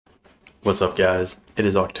What's up, guys? It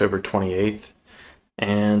is October 28th,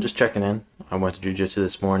 and just checking in. I went to jujitsu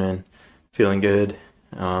this morning, feeling good.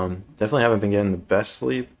 Definitely haven't been getting the best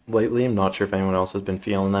sleep lately. I'm not sure if anyone else has been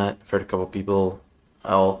feeling that. I've heard a couple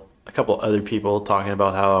other people talking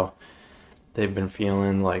about how they've been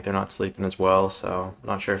feeling like they're not sleeping as well. So I'm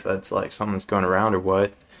not sure if that's like something that's going around or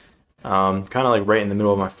what. Kind of like right in the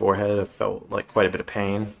middle of my forehead, I felt like quite a bit of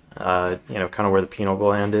pain. Kind of where the pineal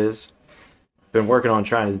gland is. Been working on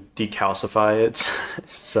trying to decalcify it.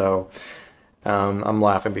 I'm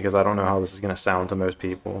laughing because I don't know how this is going to sound to most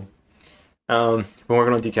people. Been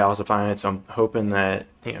working on decalcifying it, so I'm hoping that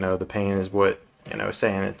the pain is what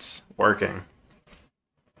saying it's working.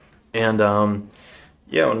 And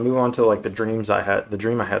yeah, I want to move on to like the dream I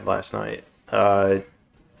had last night. I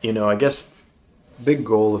guess big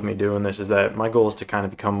goal of me doing this is that my goal is to kind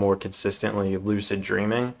of become more consistently lucid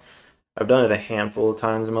dreaming. I've done it a handful of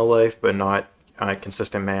times in my life, but not on a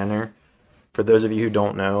consistent manner. For those of you who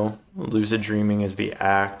don't know, lucid dreaming is the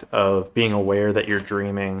act of being aware that you're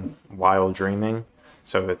dreaming while dreaming.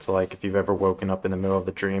 So it's like if you've ever woken up in the middle of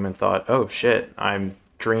the dream and thought, oh shit, I'm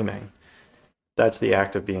dreaming. That's the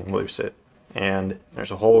act of being lucid. And there's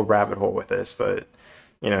a whole rabbit hole with this, but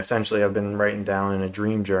essentially I've been writing down in a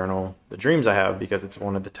dream journal the dreams I have because it's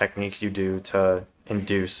one of the techniques you do to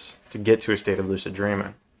get to a state of lucid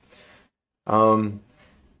dreaming.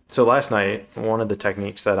 So last night, one of the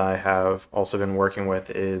techniques that I have also been working with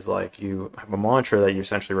is like you have a mantra that you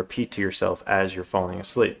essentially repeat to yourself as you're falling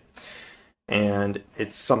asleep. And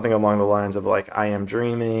it's something along the lines of like, I am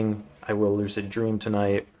dreaming, I will lucid dream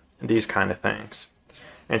tonight, these kind of things.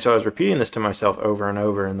 And so I was repeating this to myself over and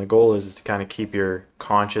over, and the goal is to kind of keep your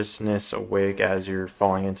consciousness awake as you're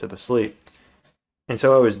falling into the sleep. And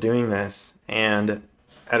so I was doing this, and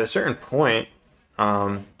at a certain point,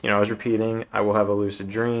 I was repeating, I will have a lucid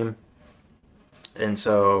dream. And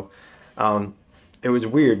so it was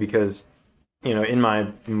weird because, in my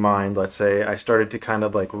mind, let's say, I started to kind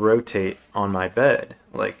of like rotate on my bed.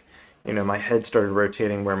 Like, my head started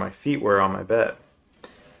rotating where my feet were on my bed.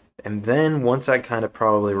 And then once I kind of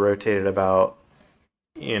probably rotated about,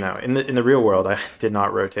 in the real world, I did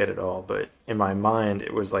not rotate at all, but in my mind,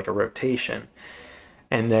 it was like a rotation.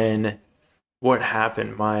 And then what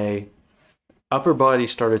happened? My upper body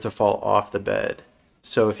started to fall off the bed.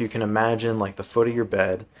 So if you can imagine like the foot of your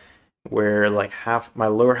bed, where like my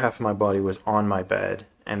lower half of my body was on my bed,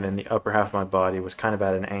 and then the upper half of my body was kind of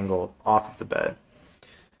at an angle off of the bed.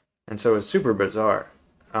 And so it was super bizarre.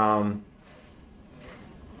 And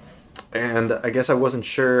I guess I wasn't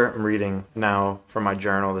sure. I'm reading now from my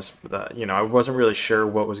journal. I wasn't really sure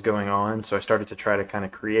what was going on, so I started to try to kind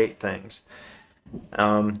of create things.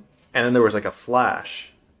 And then there was like a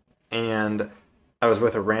flash, and I was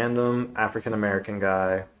with a random African American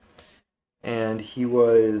guy, and he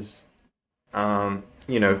was, um,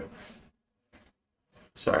 you know,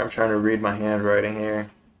 sorry, I'm trying to read my handwriting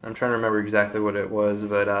here. I'm trying to remember exactly what it was,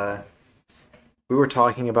 but we were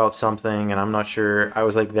talking about something, and I'm not sure. I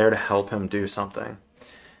was like there to help him do something.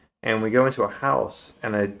 And we go into a house,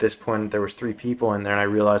 and at this point, there was three people in there, and I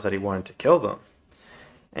realized that he wanted to kill them.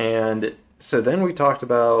 And so then we talked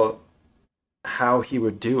about how he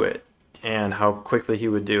would do it and how quickly he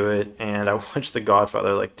would do it. And I watched The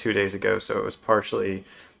Godfather like 2 days ago, so it was partially,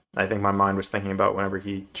 I think my mind was thinking about whenever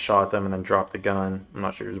he shot them and then dropped the gun. I'm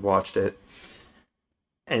not sure who's watched it.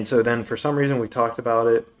 And so then for some reason we talked about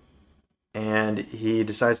it, and he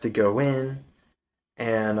decides to go in,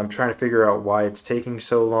 and I'm trying to figure out why it's taking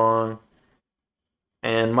so long.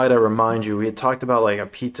 And might I remind you, we had talked about like a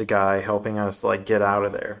pizza guy helping us like get out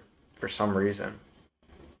of there for some reason.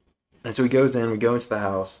 And so he goes in, we go into the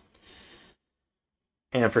house,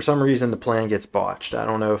 and for some reason the plan gets botched. I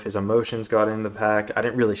don't know if his emotions got in the pack. I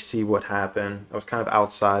didn't really see what happened. I was kind of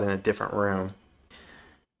outside in a different room.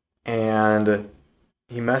 And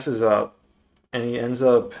he messes up, and he ends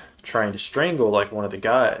up trying to strangle like one of the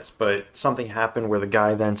guys, but something happened where the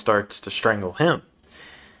guy then starts to strangle him.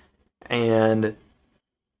 And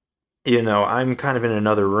I'm kind of in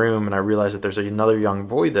another room, and I realize that there's another young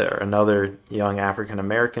boy there, another young African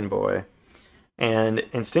American boy. And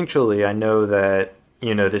instinctually, I know that,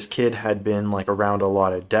 this kid had been like around a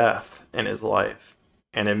lot of death in his life.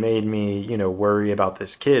 And it made me, worry about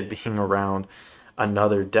this kid being around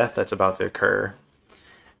another death that's about to occur.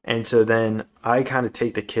 And so then I kind of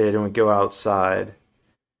take the kid and we go outside.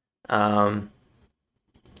 And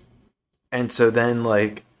so then,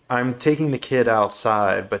 like, I'm taking the kid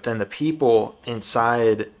outside, but then the people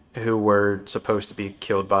inside who were supposed to be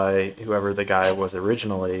killed by whoever the guy was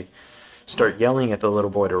originally start yelling at the little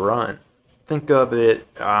boy to run. Think of it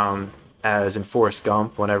as in Forrest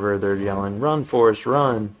Gump, whenever they're yelling, "Run, Forrest,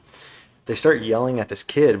 run." they start yelling at this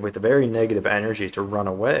kid with a very negative energy to run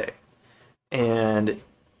away. And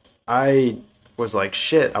I was like,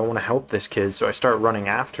 shit, I want to help this kid. So I start running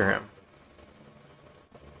after him.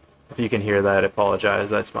 If you can hear that, I apologize.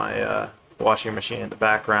 That's my washing machine in the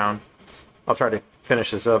background. I'll try to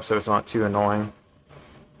finish this up so it's not too annoying.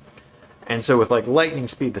 And so with like lightning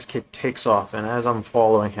speed, this kid takes off. And as I'm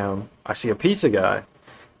following him, I see a pizza guy.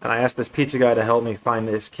 And I asked this pizza guy to help me find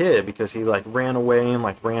this kid because he like ran away and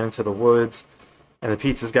like ran into the woods. And the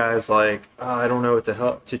pizza guy's like, oh, I don't know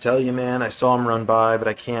what to tell you, man. I saw him run by, but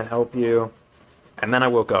I can't help you. And then I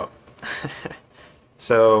woke up.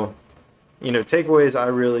 So, takeaways, I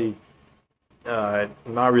really,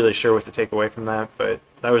 not really sure what to take away from that, but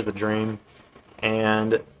that was the dream.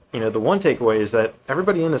 And, the one takeaway is that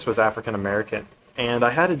everybody in this was African American. And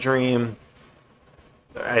I had a dream,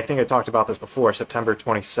 I think I talked about this before, September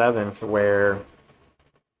 27th, where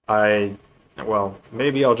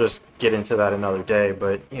maybe I'll just get into that another day,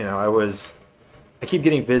 but, I keep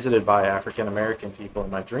getting visited by African American people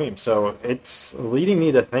in my dream. So it's leading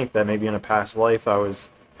me to think that maybe in a past life I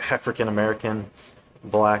was African American,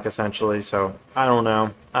 black essentially. So I don't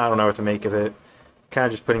know. I don't know what to make of it. Kind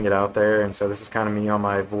of just putting it out there. And so this is kind of me on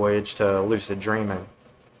my voyage to lucid dreaming.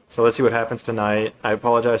 So let's see what happens tonight. I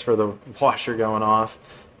apologize for the washer going off.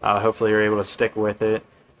 Hopefully you're able to stick with it.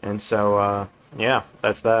 And so,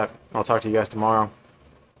 that's that. I'll talk to you guys tomorrow.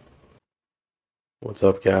 What's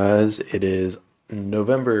up, guys? It is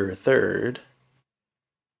November 3rd,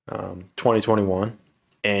 2021,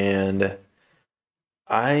 and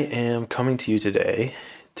I am coming to you today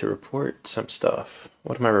to report some stuff.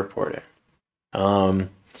 What am I reporting?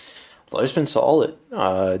 Life's been solid.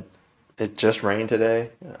 It just rained today,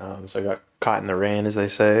 so I got caught in the rain, as they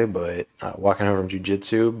say, but walking home from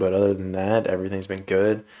jiu-jitsu. But other than that, everything's been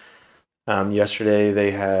good. Yesterday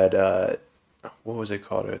they had, what was it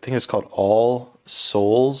called? I think it's called All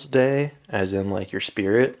Souls Day, as in like your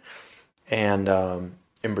spirit, and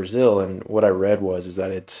in Brazil. And what I read is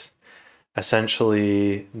that it's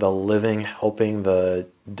essentially the living helping the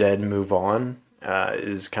dead move on,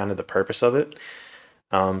 is kind of the purpose of it.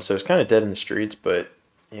 So it's kind of dead in the streets, but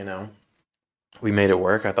we made it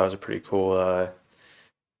work. I thought it was a pretty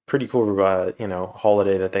cool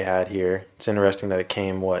holiday that they had here. It's interesting that it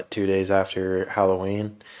came 2 days after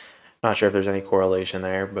Halloween. Not sure if there's any correlation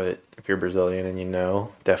there, but if you're Brazilian and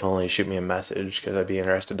definitely shoot me a message because I'd be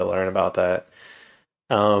interested to learn about that.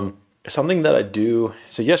 Something that I do.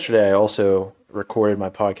 So yesterday I also recorded my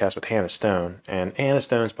podcast with Hannah Stone, and Hannah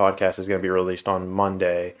Stone's podcast is going to be released on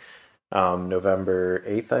Monday, November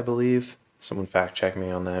 8th, I believe. Someone fact check me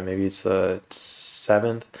on that. Maybe it's the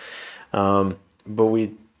 7th. But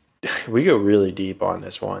we go really deep on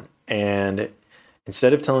this one. And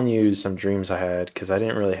instead of telling you some dreams I had, because I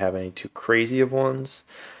didn't really have any too crazy of ones.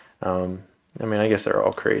 I guess they're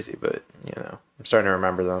all crazy, but I'm starting to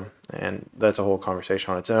remember them, and that's a whole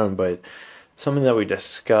conversation on its own. But something that we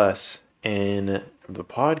discuss in the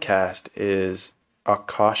podcast is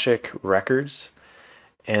Akashic records.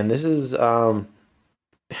 And this is,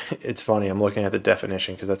 it's funny, I'm looking at the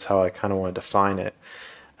definition because that's how I kind of want to define it.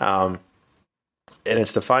 And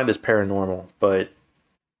it's defined as paranormal, but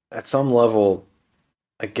at some level,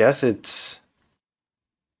 I guess it's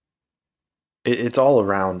all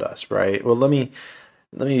around us, right? Well, let me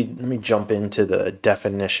jump into the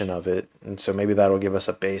definition of it, and so maybe that'll give us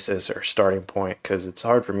a basis or starting point, because it's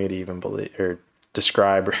hard for me to even believe or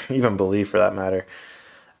describe or even believe, for that matter.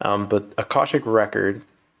 But Akashic record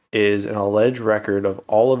is an alleged record of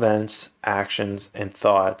all events, actions, and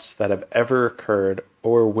thoughts that have ever occurred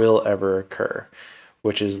or will ever occur,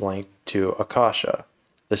 which is linked to Akasha,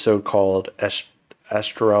 the so-called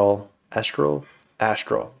astral,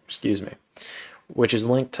 which is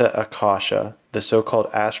linked to Akasha, the so-called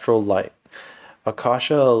astral light.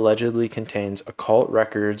 Akasha allegedly contains occult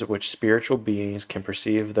records which spiritual beings can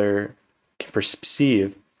perceive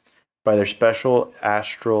by their special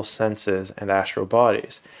astral senses and astral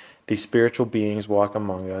bodies. These spiritual beings walk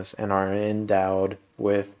among us and are endowed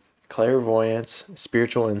with clairvoyance,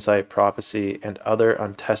 spiritual insight, prophecy, and other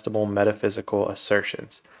untestable metaphysical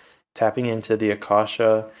assertions, tapping into the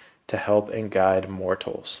Akasha to help and guide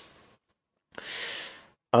mortals.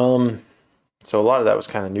 So a lot of that was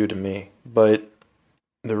kind of new to me, but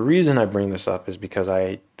the reason I bring this up is because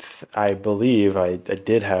I believe I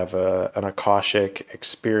did have an Akashic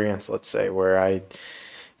experience, let's say, where I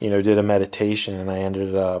did a meditation and I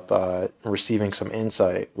ended up receiving some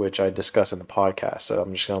insight, which I discuss in the podcast. So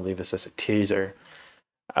I'm just going to leave this as a teaser.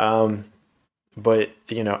 But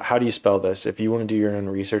how do you spell this? If you want to do your own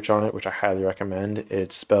research on it, which I highly recommend,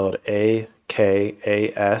 it's spelled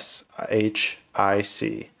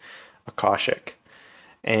Akashic. Akashic.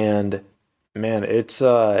 And man, it's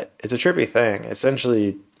a trippy thing.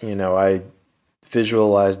 Essentially, I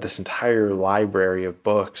visualized this entire library of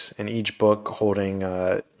books, and each book holding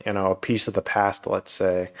a piece of the past, let's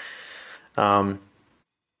say. Um,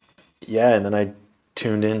 yeah, and then I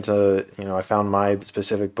tuned into, I found my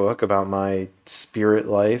specific book about my spirit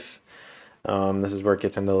life. This is where it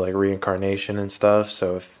gets into like reincarnation and stuff.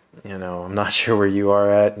 So if, I'm not sure where you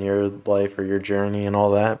are at in your life or your journey and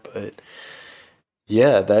all that, but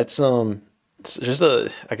yeah, that's it's just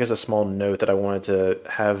I guess a small note that I wanted to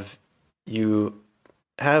have you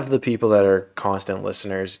have the people that are constant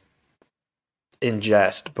listeners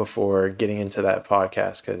ingest before getting into that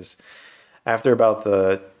podcast, because after about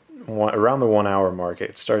around the 1 hour mark,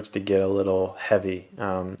 it starts to get a little heavy.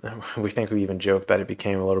 We think we even joked that it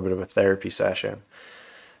became a little bit of a therapy session,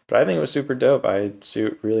 but I think it was super dope.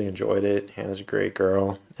 Really enjoyed it. Hannah's a great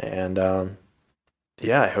girl, and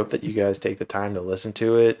yeah, I hope that you guys take the time to listen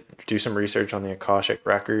to it, do some research on the Akashic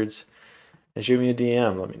records, and shoot me a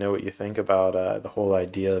DM. Let me know what you think about the whole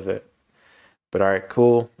idea of it. But all right,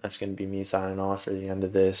 cool. That's going to be me signing off for the end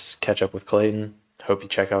of this catch up with Clayton. Hope you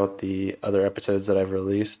check out the other episodes that I've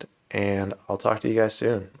released, and I'll talk to you guys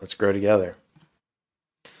soon. Let's grow together.